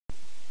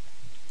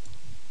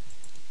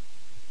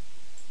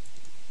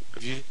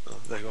Have you? Oh,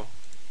 there you go.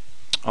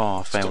 Oh,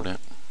 I failed it.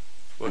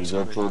 You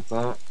go towards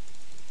that,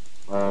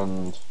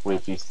 and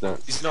wait for your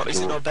stats. Is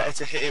it not better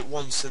to hit it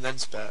once and then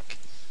spec?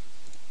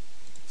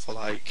 For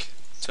like,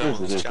 turn on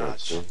Suppose it is charge?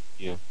 actually,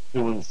 yeah.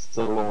 Who wants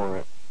to lower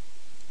it?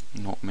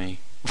 Not me.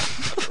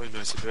 I don't really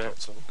know to do it,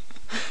 so...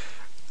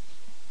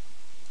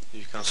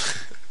 You can.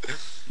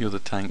 You're the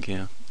tank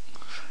here.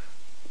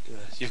 Yeah,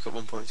 you've got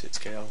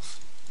 1.6k health.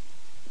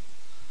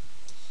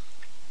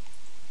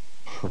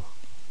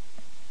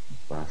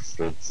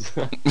 Bastards.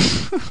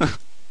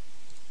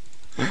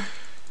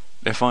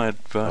 If I had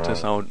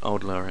Virtus, I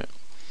would lower it.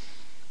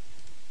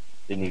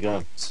 In you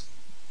go.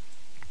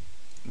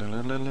 La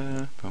la la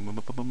la. Bum, bum,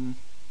 bum, bum.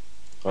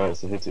 Alright,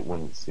 so hit it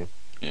once, yeah?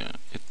 Yeah,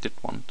 it did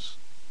once.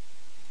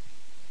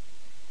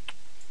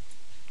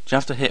 Do you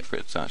have to hit for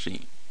it to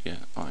actually...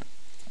 Yeah, alright.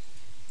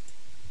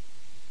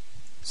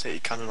 Set your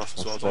cannon off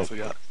as well, don't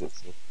forget.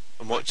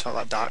 And watch out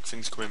that dark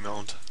thing's coming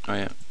round. Oh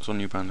yeah, it's on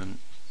you, Brandon.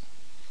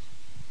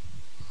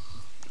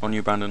 On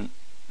you, Brandon.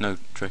 No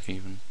trick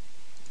even.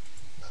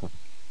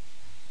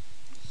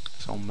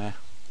 It's on me.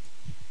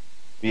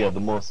 But yeah,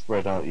 the more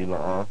spread out you lot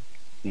are,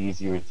 the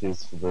easier it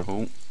is for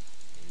the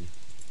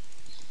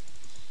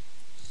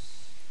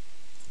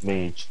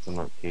mage to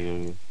not KO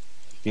you.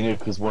 You know,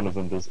 because one of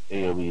them does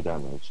AoE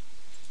damage.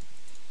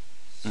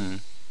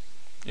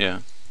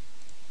 Yeah.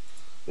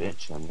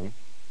 Bitch, I mean.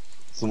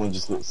 Someone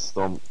just got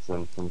stomped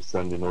and from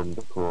sending on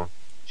the core.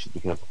 Should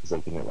be careful because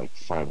I can get like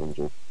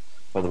 500.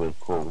 By the way,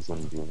 core was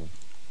on the other.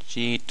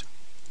 Cheat.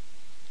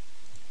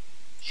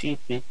 Cheat,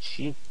 bitch,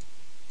 cheat.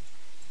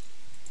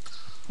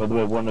 By the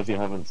way, one of you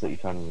haven't set your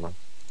cannon now.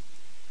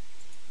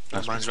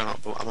 Yeah, mine's run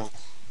out of ammo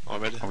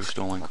already. I'll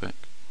restore one quick.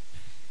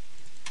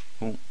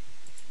 Oh.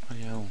 Oh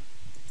yeah.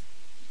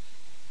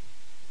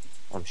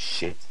 Oh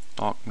shit.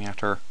 Dark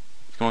matter.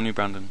 Come on you,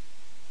 Brandon.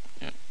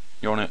 Yeah.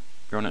 You're on it.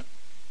 You're on it.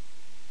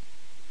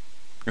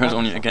 You're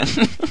on it again.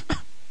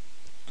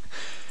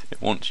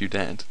 It wants you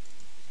dead.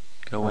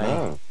 Go away.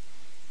 Oh.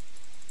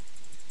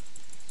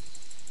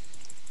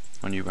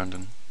 On you,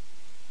 Brandon.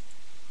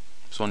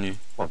 It's on you.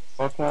 What the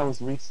fuck, I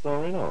was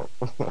restoring up?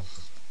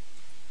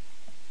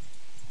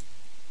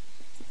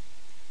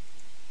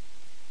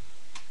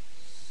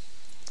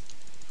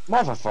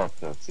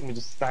 Motherfucker, see me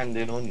just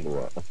standing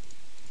under it.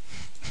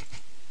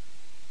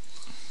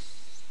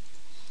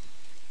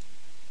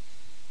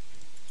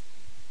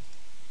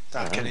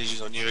 Dark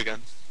Energy's on you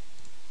again.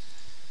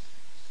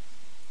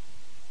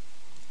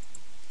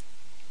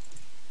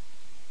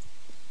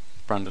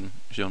 Brandon,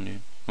 is she on you?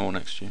 Or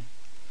next to you?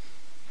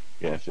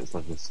 Yeah, if it's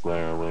like a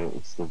square away, it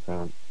would still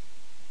count.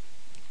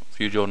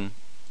 For you, Jordan.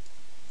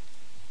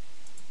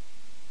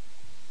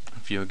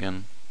 And for you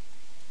again.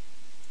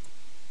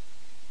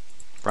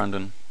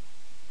 Brandon.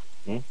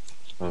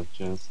 Oh,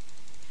 cheers.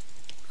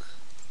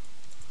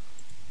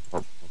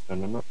 Oh,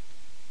 open them up.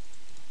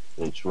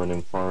 Each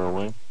running far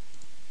away.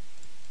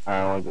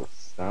 Ow, I got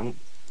stamped.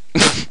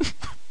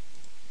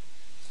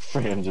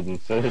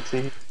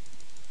 330.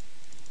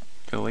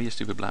 Go away, you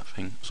stupid black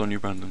thing. It's on you,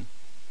 Brandon.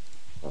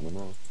 I don't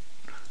know.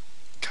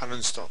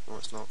 Cannon stop, no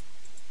it's not.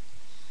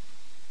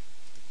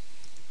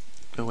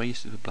 Go away, you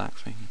stupid black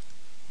thing.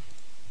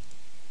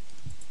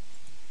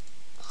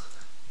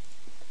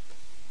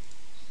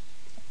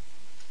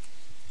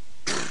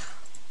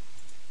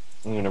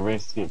 I'm gonna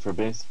race to get for a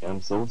base.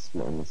 I'm soul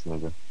splitting this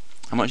nigga.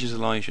 How much is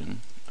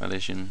Elysian?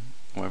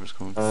 Whatever it's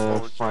called.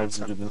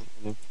 500.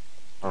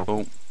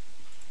 Oh.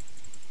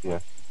 Yeah,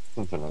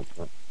 something like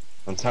that.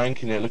 I'm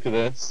tanking it, look at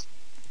this.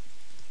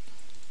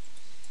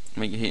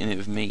 Mate, you're hitting it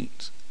with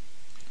meat.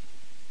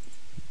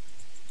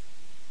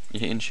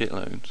 You're hitting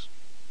shitloads.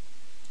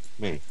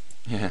 Me?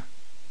 Yeah.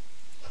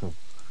 You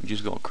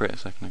just got a crit a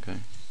second ago.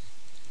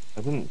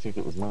 I didn't think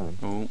it was mine.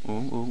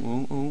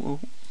 Oh.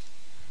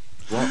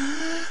 What?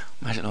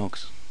 Magic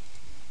logs.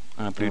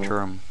 And a blue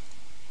charm.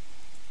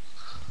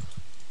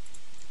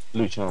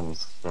 Blue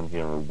charms from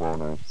here are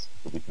worn out.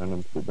 But we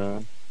can put it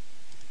down.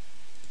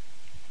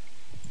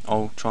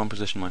 I'll try and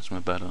position mine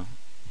somewhere better.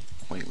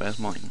 Wait, where's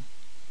mine?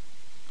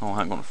 Oh, I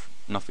haven't got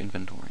enough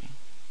inventory.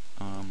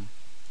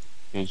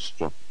 You just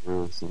drop it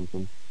through or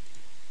something.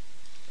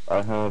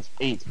 I have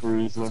 8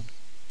 brews left.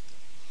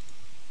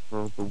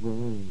 For the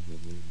win.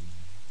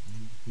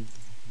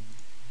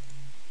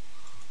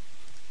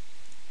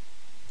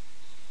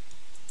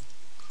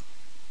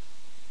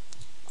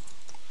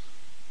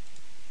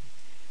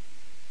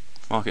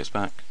 Market's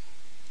back.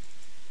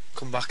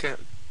 Come back in,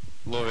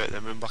 lower it,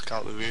 then run back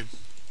out the room.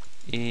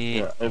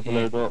 Yeah,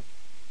 overload up.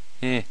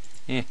 Here.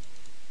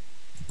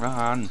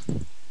 Run.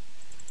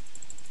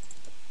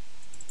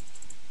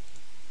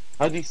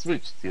 How do you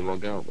switch to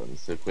log out then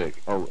so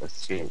quick? Oh,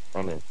 escape,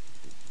 on it.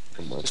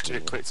 Just do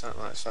it quick time,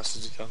 like as fast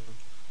as you can.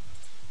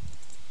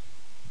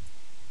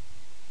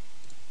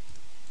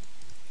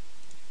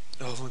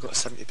 Oh, I've only got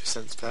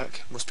 70%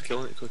 spec. Must be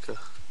killing it quicker.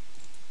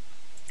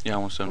 Yeah, I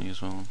want 70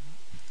 as well.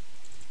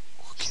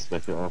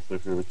 Spec it halfway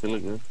through the kill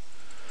again.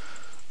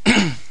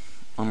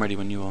 I'm ready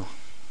when you are.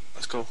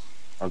 Let's go.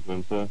 I'll go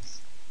in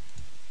first.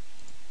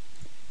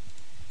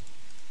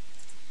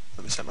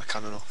 Let me set my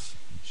cannon off.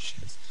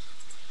 Shit.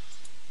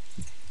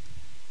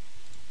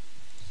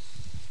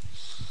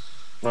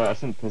 Right, I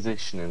think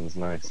positioning's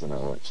nice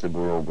now, actually.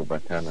 We're all good by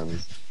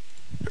cannons.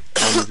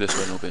 I'll move this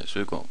way a little bit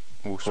so we've got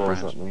all Claws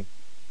spread. at me.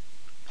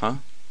 Huh?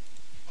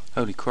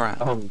 Holy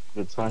crap. Oh,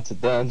 good fight to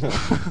done.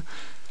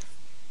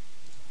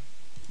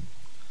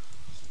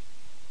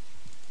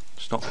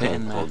 Stop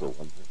hitting me.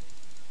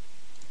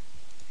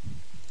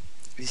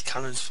 These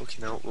cannons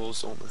fucking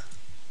outlaws, don't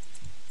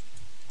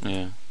they?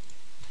 Yeah.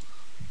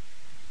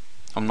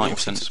 I'm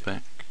 90%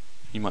 spec.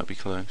 You might be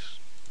close.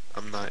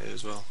 I'm 90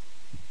 as well.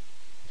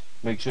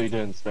 Make sure you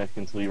don't spec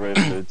until your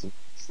overloads and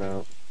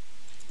out.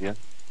 Yeah?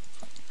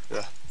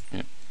 Yeah.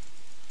 Yeah.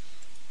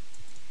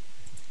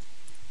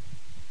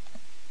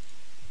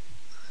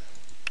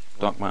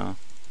 Dark matter.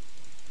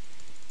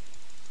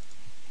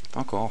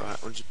 Fuck off. Right,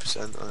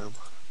 100% I am.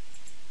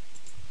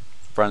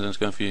 Brandon's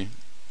going for you.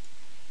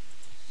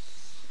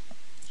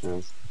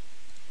 Cheers.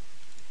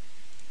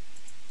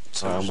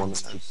 Right, I'm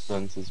 210.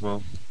 100% as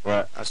well.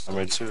 Right, I'm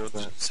ready.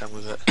 210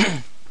 with it.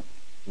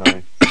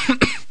 Nice.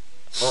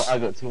 Well, I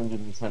got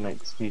 210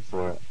 XP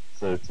for it,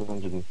 so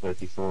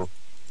 234.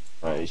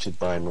 Right, it should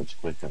die much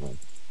quicker now.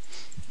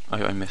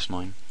 I missed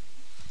mine.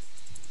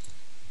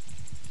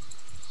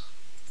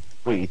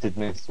 Wait, you did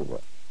miss with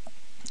it?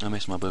 I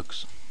missed my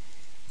bugs.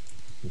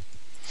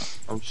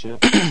 Oh shit.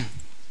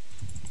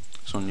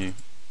 It's on you.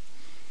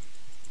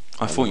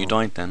 I thought you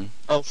died then.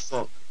 Oh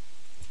fuck.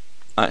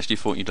 I actually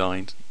thought you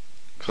died.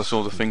 Because I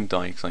saw the thing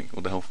die, it's like,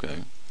 all the health go.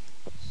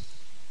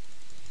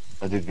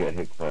 I did get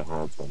hit quite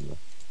hard then though.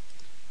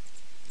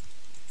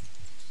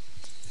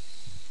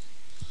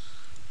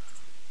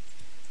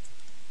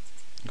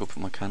 Go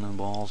put my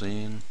cannonballs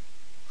in.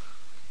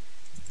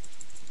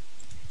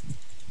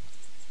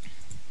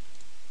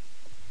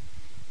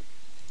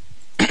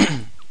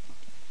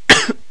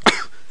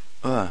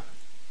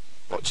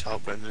 Watch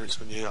out, Brendan, it's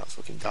on you, that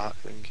fucking dark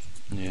thing.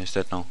 Yeah, it's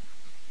dead now.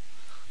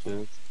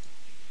 Cheers.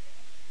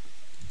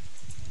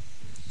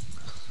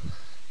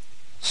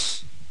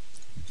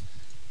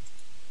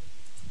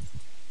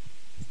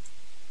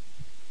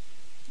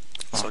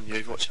 It's on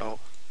you, watch out.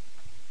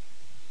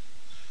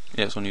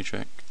 Yeah, it's on you,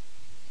 Trick.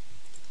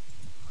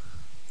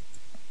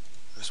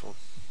 This one.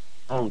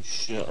 Oh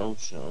shit, oh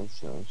shit, oh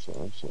shit, oh shit,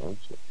 oh shit, oh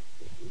shit.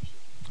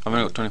 I've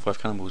only got 25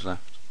 cannonballs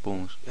left.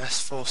 Balls.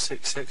 Yes,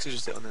 466, I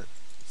just hit on it.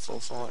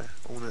 440,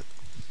 own it.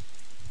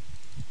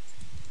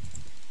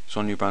 It's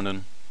on you,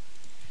 Brandon.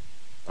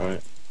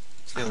 Alright.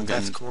 It's nearly I'm dead,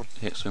 getting come on.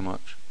 hit so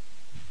much.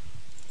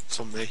 It's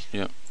on me.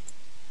 Yeah.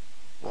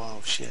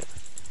 Wow, shit.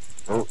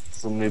 Oh,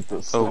 somebody put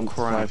Oh, slumped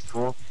crap.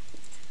 5-4.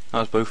 That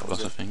was both of What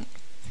us, was I think.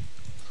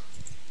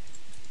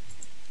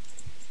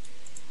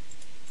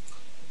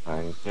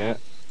 Thank you.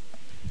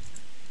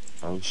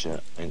 Oh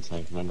shit, ain't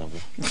taking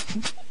another.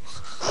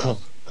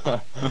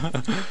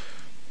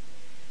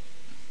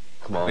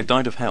 Come on. They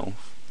died of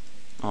health.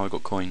 Oh, I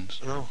got coins.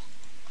 No.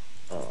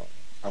 Oh,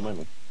 how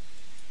many?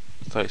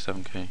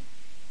 37k.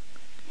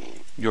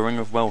 Your ring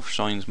of wealth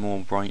shines more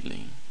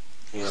brightly.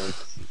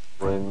 Yes,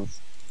 wins.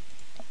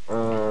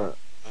 I'm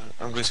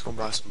going to go and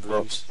buy some Got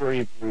brews.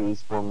 3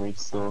 brews, 1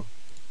 restore.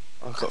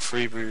 I've got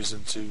 3 brews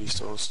and 2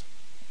 restores.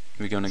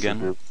 Are we going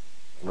again?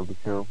 Another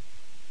kill.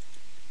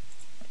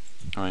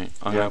 Alright,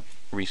 I'm Yeah. gonna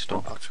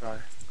restore. I'll try.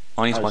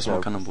 I need to buy Actually, some more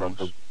I'll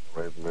cannonballs.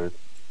 overload.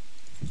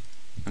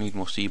 I need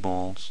more sea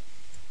balls.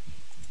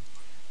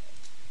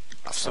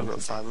 I've still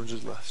got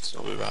 500 left, so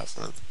I'll be right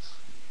for them.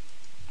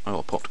 I got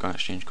a pop to go and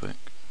exchange quick.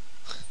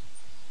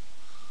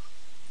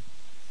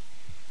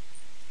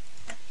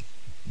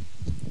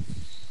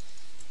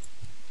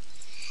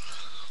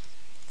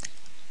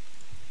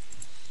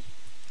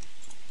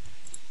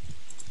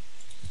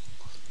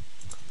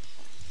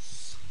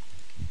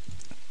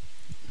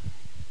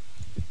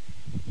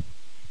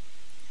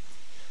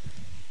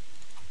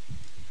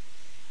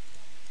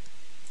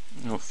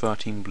 I got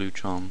 13 blue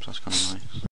charms, that's kinda nice.